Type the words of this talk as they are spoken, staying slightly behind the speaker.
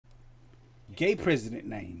Gay president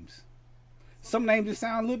names. Some names just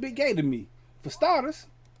sound a little bit gay to me. For starters,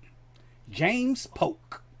 James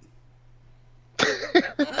Polk.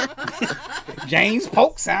 James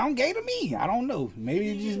Polk sound gay to me. I don't know. Maybe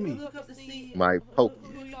it's just me. Mike Polk.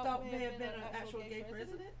 Who you thought may have been an actual gay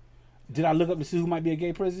president? Did I look up to see who might be a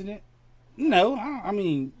gay president? No, I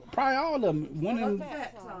mean probably all of them. One of them.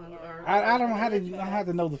 I don't have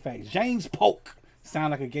to know the facts. James Polk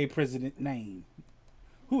sound like a gay president name.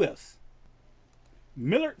 Who else?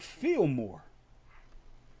 Millard Fillmore.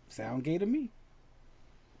 Sound gay to me.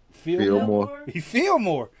 Fillmore.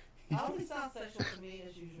 Fillmore. Always sound sexual to me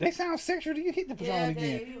as usual. They sound sexual to you. Hit the Patron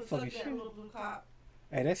again. He was fucking shit. Little blue cop.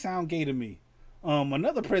 Hey, that sound gay to me.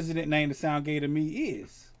 Another president name that sound gay to me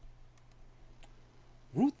is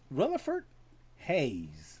Ruth Rutherford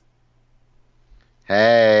Hayes.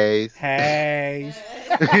 Hayes. Hayes.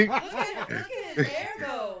 Look at his hair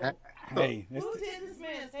though. Hey, Who did this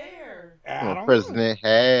man's hair? I don't President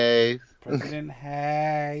Hayes. President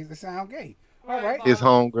Hayes. That sound gay. All right. His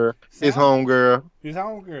homegirl. His homegirl. His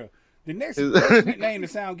homegirl. The next president name that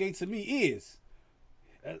sound gay to me is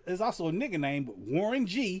there's also a nigga name, but Warren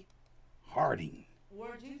G. Harding.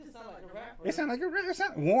 Warren G just sound like a rapper. It sound like a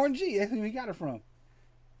rapper. Warren G. That's who he got it from.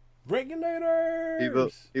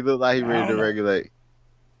 Regulators. He look like he ready to regulate.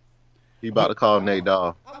 He about to call Nate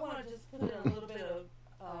Dogg. I want to just put in a little bit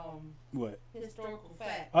of what historical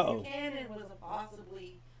fact. Uh-oh. Buchanan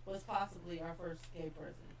was possibly our first gay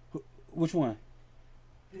president. Which one?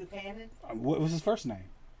 Buchanan. What was his first name?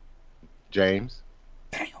 James.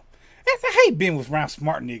 Damn. I hate being with around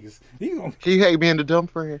smart niggas. He hate being the dumb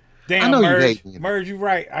friend. Damn, I know Merge. you hate being. Merge, you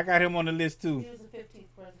right. I got him on the list too. He was the 15th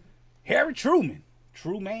president. Harry Truman.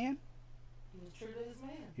 True man. He was true to his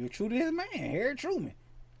man. He was true to his man. Harry Truman.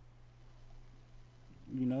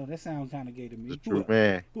 You know, that sounds kind of gay to me. The true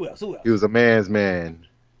man. Who else? He was a man's man.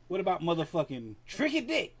 What about motherfucking Tricky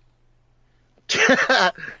Dick?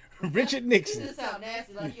 Richard Nixon. This sound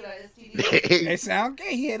nasty, like you got STD. That sound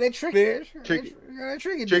gay. He had that trick there. Tricky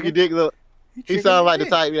Tricky Dick. Look, he sounds like the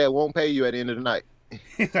Dick. type that won't pay you at the end of the night.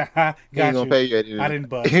 Got He ain't gonna pay you at the end. I didn't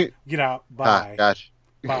bust. Get out. Bye. Gotcha.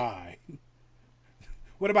 Bye.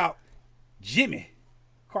 What about Jimmy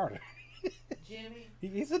Carter? Jimmy.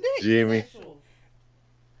 He's a dick. Jimmy.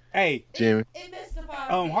 Hey, Jimmy. It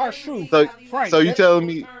mystifies me. harsh truth. So, Frank, so you telling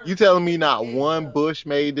me not one Bush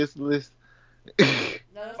made this list?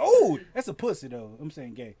 Oh, that's a pussy though. I'm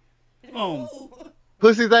saying gay.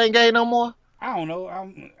 Pussies ain't gay no more. I don't know.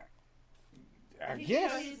 I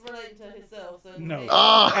guess. He's relating to himself. So No.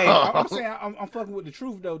 Oh. Hey, I'm saying I'm fucking with the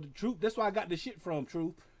truth though. The truth. That's why I got the shit from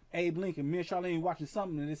Truth. Abe Lincoln. Me and Charlene watching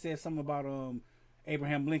something and it said something about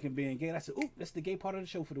Abraham Lincoln being gay. And I said, "Ooh, that's the gay part of the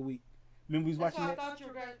show for the week." Remember we was watching that? I thought you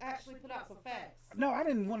were going to actually put out some facts. No, I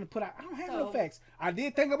didn't want to put out. I don't have no facts. I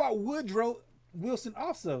did think about Woodrow Wilson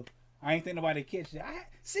also. I ain't think nobody catch that.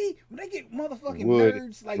 See, when they get motherfucking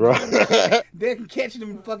nerds like they can catch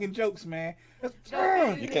them fucking jokes, man.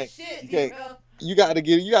 You can't. You got to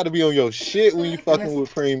be on your shit when you fucking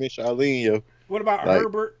with Cream and Charlene, yo. What about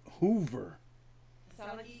Herbert Hoover?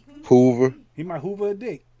 Hoover. He might Hoover a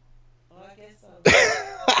dick. Well, I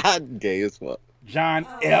guess so. Gay as fuck. John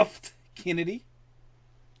F. Kennedy.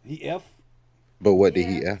 He F. But what did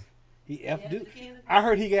he F? He F. Dude. I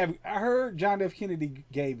heard John F. Kennedy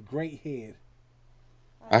gave great head.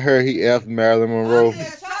 I heard he F. Marilyn Monroe.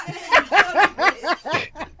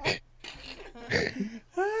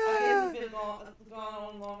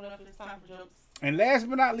 And last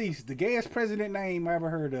but not least, the gayest president name I ever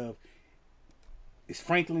heard of is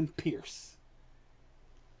Franklin Pierce.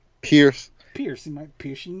 Pierce? Pierce. He might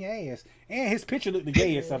pierce your ass. And his picture looked the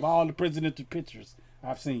gayest of all the presidential pictures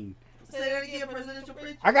I've seen. Say that again, presidential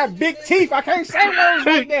picture. I got big teeth. I can't say words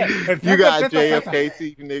like that. You got JFK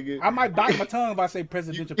teeth, nigga. I might bite my tongue if I say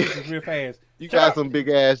presidential pictures real fast. You got some big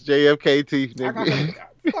ass JFK teeth, nigga.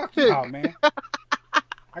 Fuck y'all, man.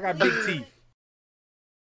 I got big teeth.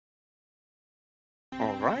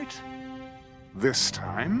 All right. This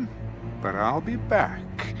time. But I'll be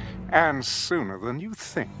back. And sooner than you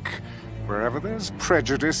think. Wherever there's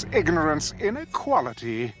prejudice, ignorance,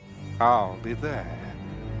 inequality, I'll be there.